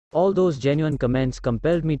All those genuine comments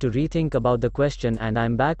compelled me to rethink about the question, and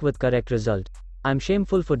I'm back with correct result. I'm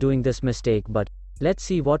shameful for doing this mistake, but let's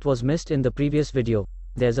see what was missed in the previous video.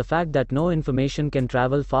 There's a fact that no information can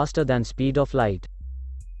travel faster than speed of light.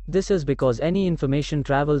 This is because any information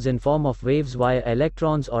travels in form of waves via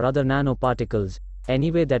electrons or other nanoparticles.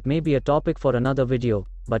 Anyway, that may be a topic for another video,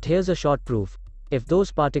 but here's a short proof. If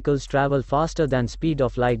those particles travel faster than speed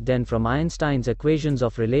of light, then from Einstein's equations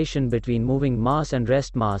of relation between moving mass and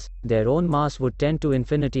rest mass, their own mass would tend to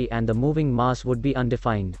infinity and the moving mass would be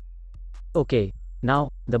undefined. Okay,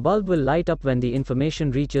 now, the bulb will light up when the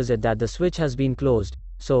information reaches it that the switch has been closed.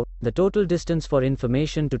 So, the total distance for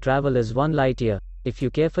information to travel is 1 light year. If you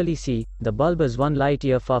carefully see, the bulb is 1 light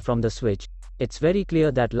year far from the switch. It's very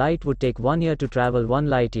clear that light would take 1 year to travel 1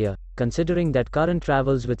 light year, considering that current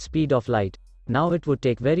travels with speed of light. Now it would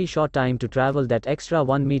take very short time to travel that extra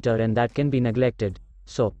 1 meter, and that can be neglected.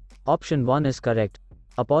 So, option 1 is correct.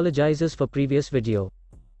 Apologizes for previous video.